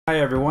Hi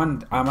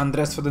everyone, I'm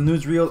Andres for the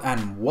Newsreel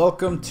and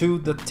welcome to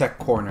the Tech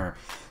Corner.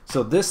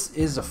 So this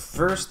is the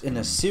first in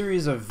a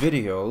series of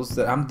videos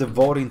that I'm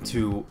devoting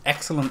to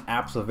excellent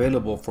apps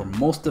available for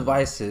most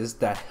devices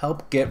that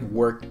help get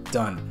work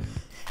done.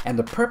 And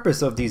the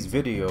purpose of these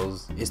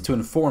videos is to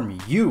inform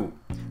you,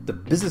 the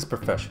business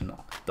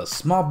professional, the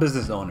small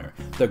business owner,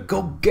 the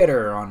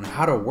go-getter on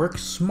how to work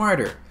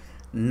smarter,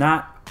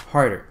 not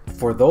harder.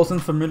 For those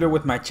unfamiliar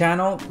with my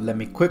channel, let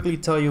me quickly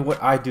tell you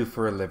what I do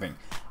for a living.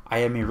 I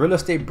am a real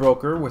estate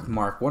broker with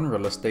Mark One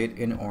Real Estate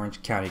in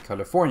Orange County,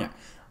 California.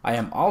 I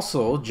am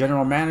also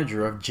general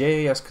manager of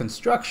JAS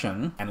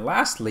Construction, and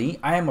lastly,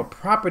 I am a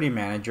property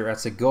manager at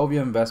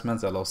Segovia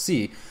Investments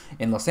LLC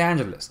in Los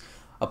Angeles.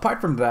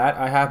 Apart from that,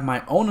 I have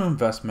my own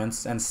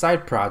investments and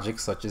side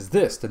projects such as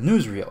this, the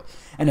Newsreel.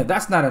 And if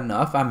that's not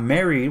enough, I'm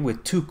married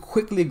with two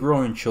quickly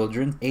growing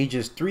children,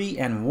 ages 3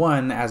 and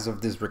 1 as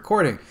of this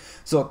recording.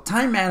 So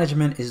time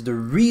management is the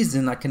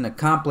reason I can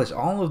accomplish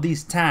all of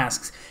these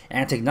tasks,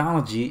 and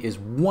technology is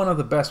one of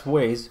the best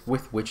ways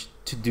with which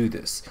to do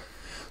this.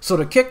 So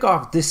to kick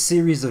off this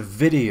series of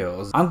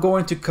videos, I'm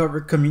going to cover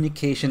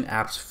communication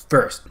apps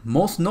first,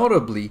 most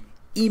notably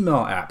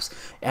email apps.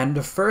 And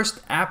the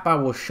first app I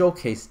will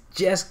showcase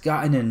just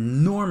got an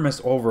enormous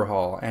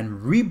overhaul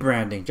and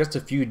rebranding just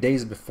a few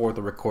days before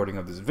the recording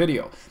of this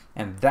video.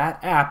 And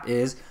that app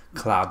is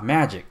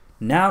CloudMagic,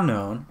 now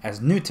known as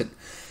Newton.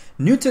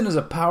 Newton is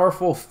a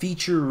powerful,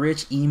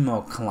 feature-rich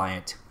email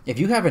client. If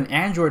you have an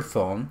Android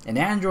phone, an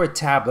Android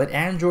tablet,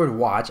 Android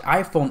watch,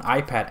 iPhone,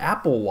 iPad,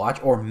 Apple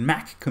Watch, or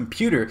Mac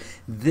computer,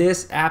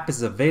 this app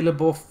is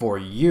available for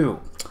you.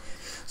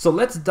 So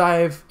let's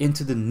dive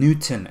into the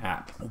Newton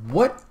app.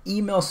 What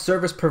email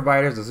service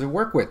providers does it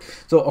work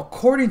with? So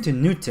according to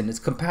Newton, it's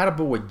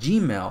compatible with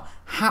Gmail,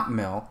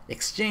 Hotmail,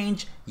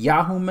 Exchange,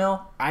 Yahoo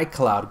Mail,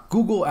 iCloud,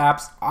 Google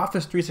Apps,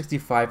 Office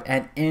 365,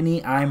 and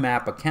any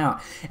IMAP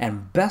account.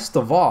 And best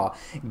of all,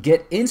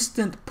 get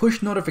instant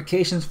push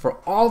notifications for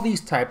all these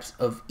types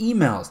of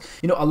emails.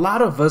 You know, a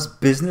lot of us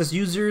business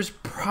users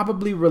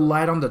probably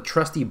relied on the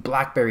trusty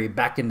BlackBerry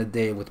back in the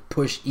day with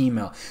push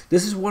email.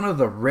 This is one of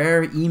the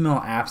rare email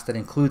apps that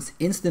includes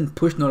instant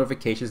push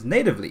notifications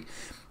natively.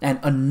 And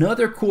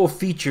another cool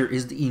feature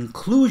is the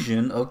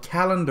inclusion of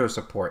calendar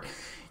support.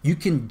 You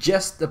can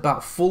just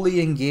about fully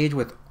engage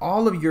with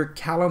all of your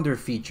calendar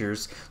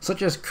features,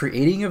 such as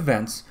creating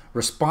events,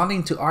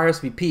 responding to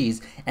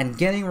RSVPs, and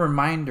getting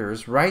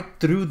reminders right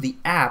through the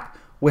app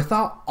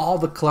without all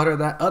the clutter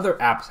that other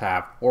apps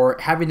have, or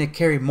having to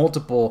carry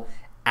multiple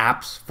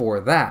apps for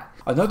that.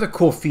 Another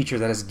cool feature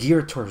that is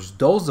geared towards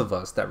those of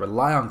us that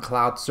rely on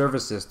cloud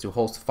services to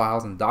host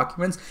files and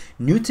documents,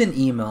 Newton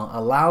Email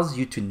allows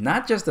you to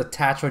not just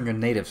attach on your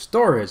native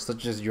storage,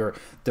 such as your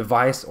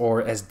device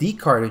or SD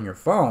card in your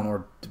phone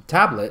or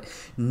tablet.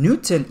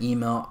 Newton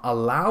Email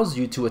allows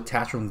you to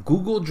attach from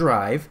Google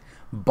Drive,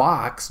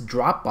 Box,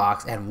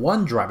 Dropbox, and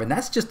OneDrive, and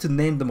that's just to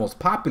name the most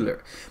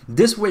popular.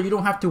 This way you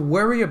don't have to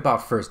worry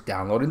about first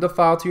downloading the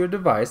file to your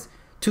device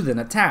to then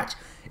attach.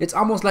 It's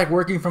almost like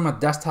working from a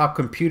desktop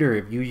computer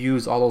if you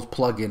use all those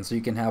plugins so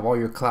you can have all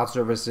your cloud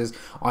services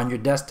on your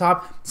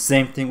desktop.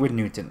 Same thing with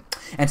Newton.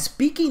 And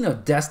speaking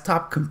of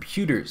desktop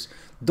computers,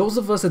 those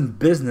of us in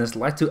business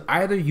like to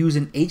either use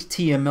an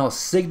HTML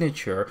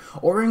signature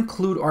or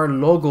include our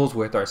logos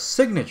with our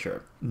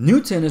signature.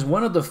 Newton is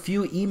one of the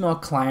few email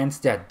clients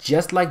that,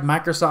 just like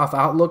Microsoft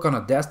Outlook on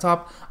a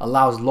desktop,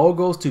 allows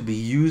logos to be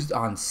used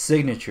on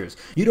signatures.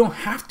 You don't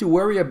have to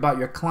worry about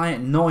your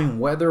client knowing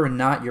whether or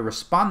not you're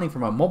responding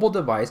from a mobile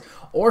device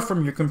or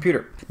from your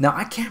computer. Now,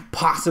 I can't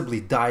possibly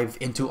dive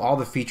into all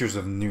the features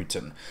of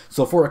Newton.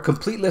 So for a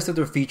complete list of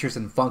their features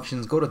and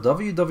functions, go to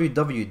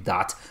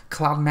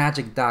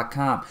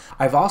www.cloudmagic.com.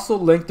 I've also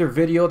linked their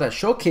video that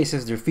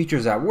showcases their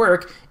features at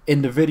work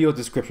in the video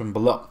description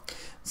below.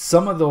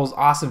 Some of those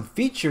awesome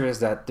features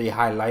that they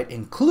highlight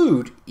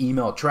include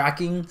email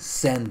tracking,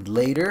 send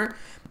later,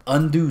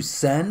 undo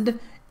send,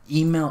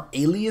 email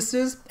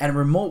aliases, and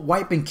remote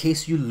wipe in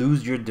case you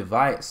lose your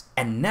device.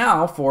 And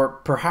now for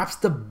perhaps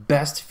the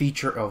best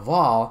feature of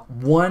all,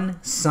 one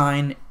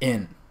sign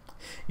in.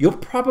 You'll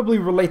probably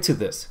relate to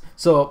this.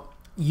 So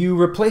you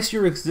replace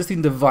your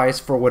existing device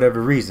for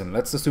whatever reason.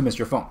 Let's assume it's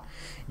your phone.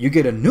 You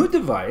get a new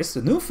device,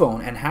 a new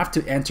phone, and have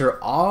to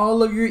enter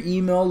all of your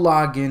email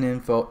login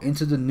info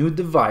into the new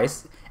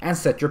device and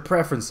set your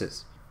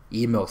preferences,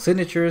 email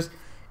signatures,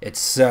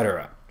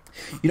 etc.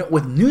 You know,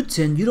 with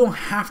Newton, you don't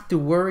have to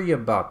worry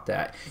about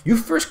that. You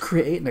first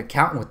create an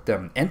account with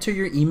them, enter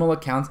your email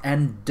accounts,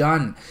 and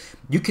done.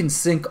 You can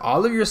sync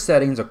all of your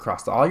settings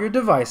across all your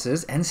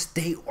devices and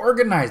stay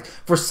organized.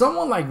 For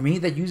someone like me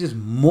that uses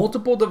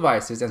multiple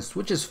devices and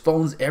switches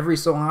phones every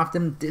so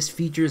often, this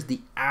feature is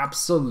the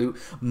absolute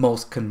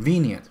most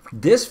convenient.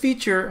 This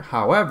feature,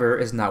 however,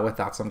 is not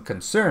without some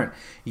concern.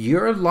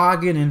 Your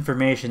login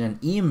information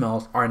and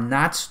emails are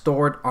not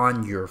stored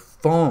on your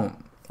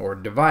phone. or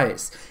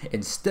device.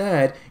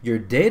 Instead, your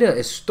data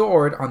is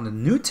stored on the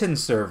Newton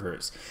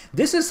servers.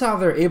 This is how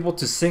they're able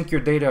to sync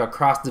your data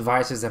across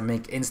devices and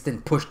make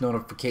instant push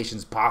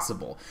notifications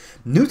possible.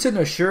 Newton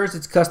assures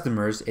its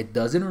customers it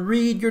doesn't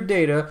read your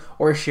data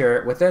or share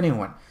it with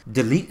anyone.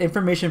 Delete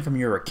information from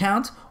your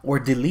account, or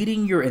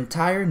deleting your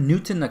entire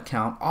Newton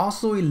account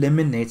also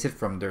eliminates it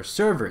from their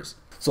servers.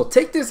 So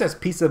take this as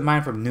peace of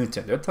mind from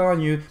Newton. They're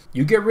telling you,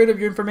 you get rid of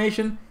your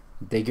information,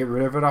 they get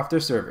rid of it off their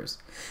servers.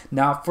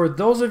 Now, for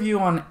those of you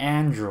on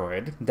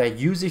Android that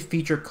use a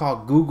feature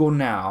called Google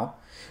Now,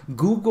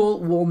 Google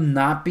will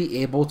not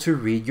be able to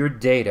read your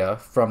data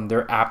from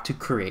their app to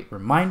create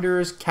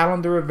reminders,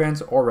 calendar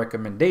events, or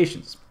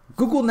recommendations.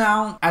 Google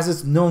Now, as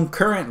it's known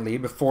currently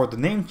before the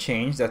name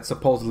change that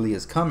supposedly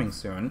is coming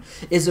soon,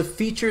 is a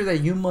feature that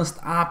you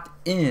must opt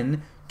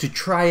in to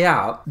try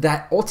out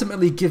that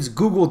ultimately gives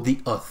Google the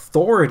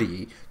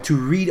authority to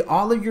read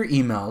all of your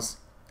emails,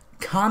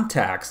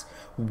 contacts,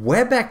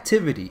 web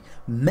activity,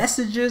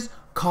 messages,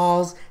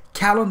 calls,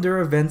 calendar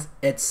events,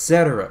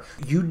 etc.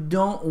 You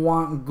don't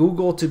want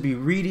Google to be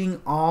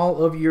reading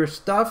all of your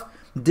stuff.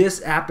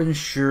 This app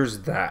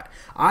ensures that.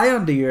 I,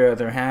 on the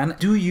other hand,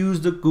 do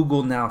use the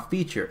Google Now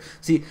feature.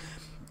 See,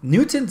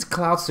 Newton's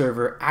cloud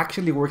server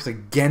actually works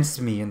against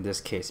me in this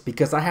case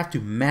because I have to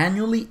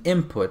manually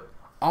input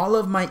all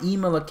of my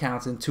email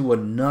accounts into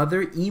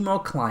another email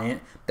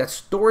client that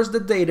stores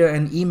the data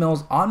and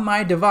emails on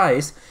my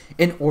device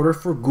in order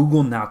for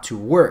Google Now to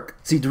work.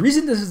 See, the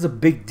reason this is a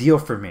big deal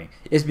for me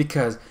is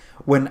because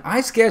when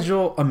I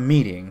schedule a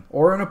meeting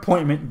or an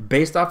appointment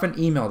based off an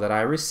email that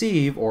I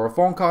receive or a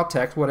phone call,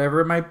 text, whatever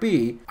it might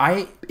be,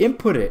 I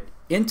input it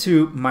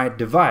into my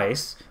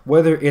device,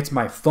 whether it's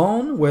my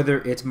phone, whether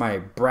it's my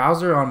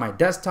browser on my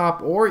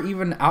desktop, or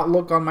even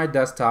Outlook on my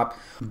desktop.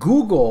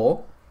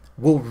 Google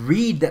will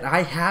read that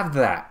I have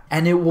that,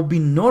 and it will be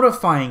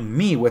notifying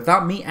me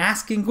without me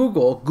asking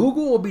Google.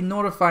 Google will be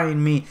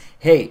notifying me,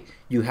 hey,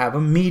 you have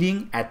a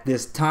meeting at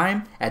this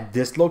time, at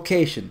this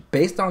location.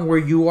 Based on where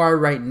you are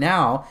right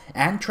now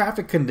and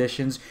traffic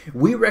conditions,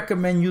 we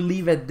recommend you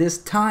leave at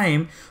this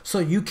time so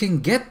you can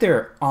get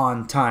there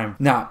on time.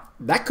 Now,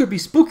 that could be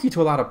spooky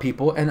to a lot of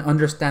people, and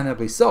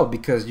understandably so,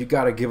 because you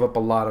got to give up a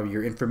lot of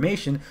your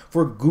information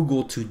for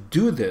Google to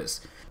do this.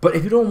 But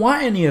if you don't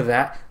want any of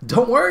that,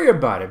 don't worry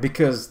about it,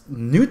 because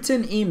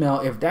Newton email,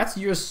 if that's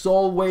your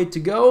sole way to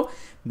go,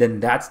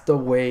 then that's the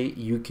way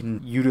you can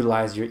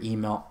utilize your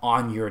email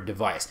on your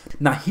device.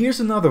 Now, here's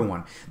another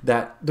one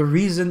that the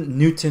reason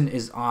Newton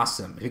is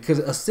awesome, because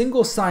a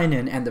single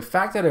sign-in and the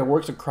fact that it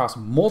works across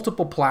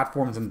multiple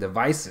platforms and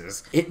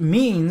devices, it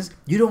means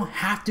you don't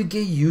have to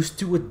get used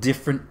to a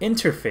different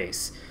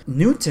interface.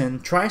 Newton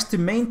tries to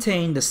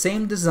maintain the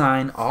same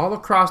design all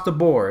across the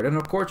board, and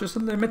of course there's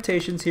some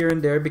limitations here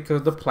and there because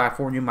of the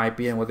platform you might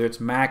be in, whether it's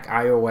Mac,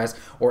 iOS,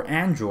 or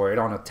Android,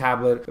 on a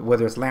tablet,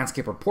 whether it's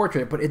landscape or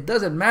portrait, but it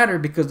doesn't matter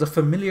because the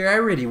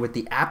familiarity with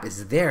the app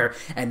is there,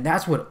 and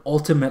that's what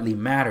ultimately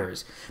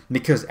matters.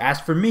 Because as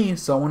for me,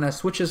 someone that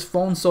switches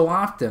phones so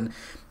often,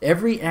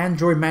 every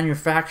Android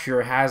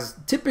manufacturer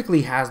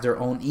typically has their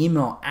own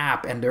email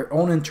app and their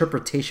own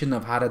interpretation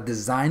of how to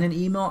design an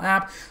email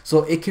app,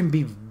 so it can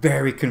be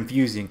very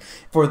confusing.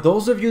 For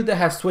those of you that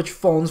have switched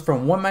phones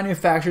from one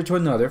manufacturer to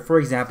another, for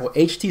example,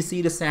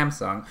 HTC to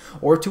Samsung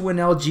or to an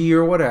LG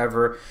or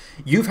whatever,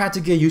 you've had to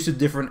get used to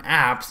different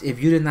apps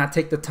if you did not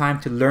take the time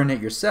to learn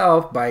it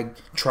yourself by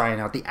trying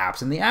out the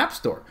apps in the App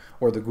Store,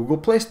 or the Google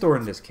Play Store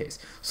in this case.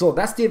 So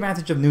that's the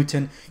advantage of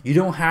Newton. You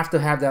don't have to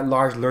have that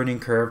large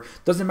learning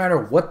curve. Doesn't matter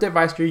what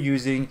device you're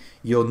using,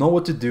 you'll know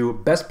what to do.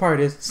 Best part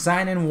is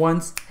sign in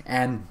once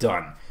and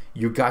done.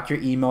 You got your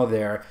email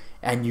there,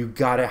 and you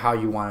got it how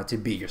you want it to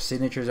be. Your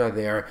signatures are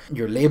there,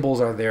 your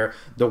labels are there,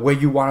 the way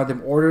you wanted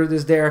them ordered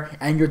is there,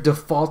 and your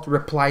default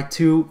reply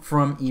to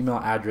from email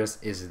address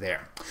is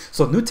there.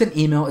 So Newton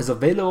Email is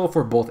available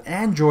for both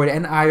Android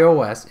and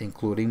iOS,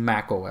 including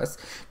macOS,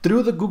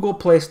 through the Google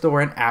Play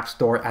Store and App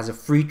Store as a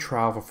free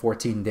trial for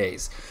 14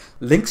 days.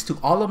 Links to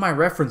all of my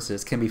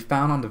references can be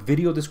found on the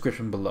video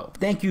description below.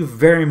 Thank you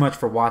very much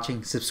for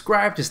watching.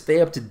 Subscribe to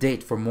stay up to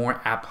date for more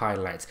app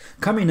highlights.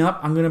 Coming up,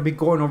 I'm going to be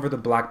going over the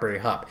BlackBerry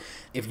Hub.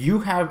 If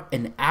you have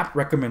an app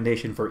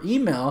recommendation for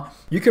email,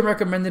 you can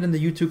recommend it in the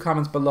YouTube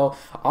comments below.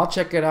 I'll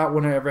check it out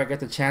whenever I get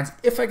the chance,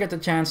 if I get the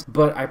chance,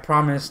 but I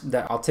promise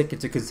that I'll take it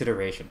into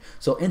consideration.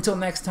 So until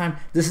next time,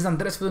 this is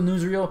Andres for the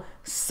Newsreel,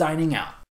 signing out.